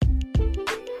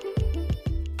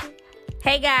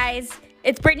Hey guys,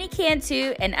 it's Brittany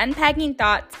Cantu, and Unpacking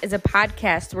Thoughts is a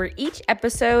podcast where each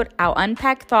episode I'll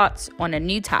unpack thoughts on a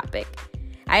new topic.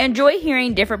 I enjoy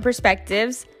hearing different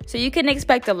perspectives, so you can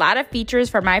expect a lot of features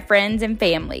from my friends and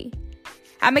family.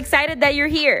 I'm excited that you're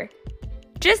here.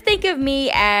 Just think of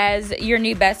me as your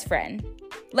new best friend.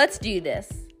 Let's do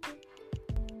this.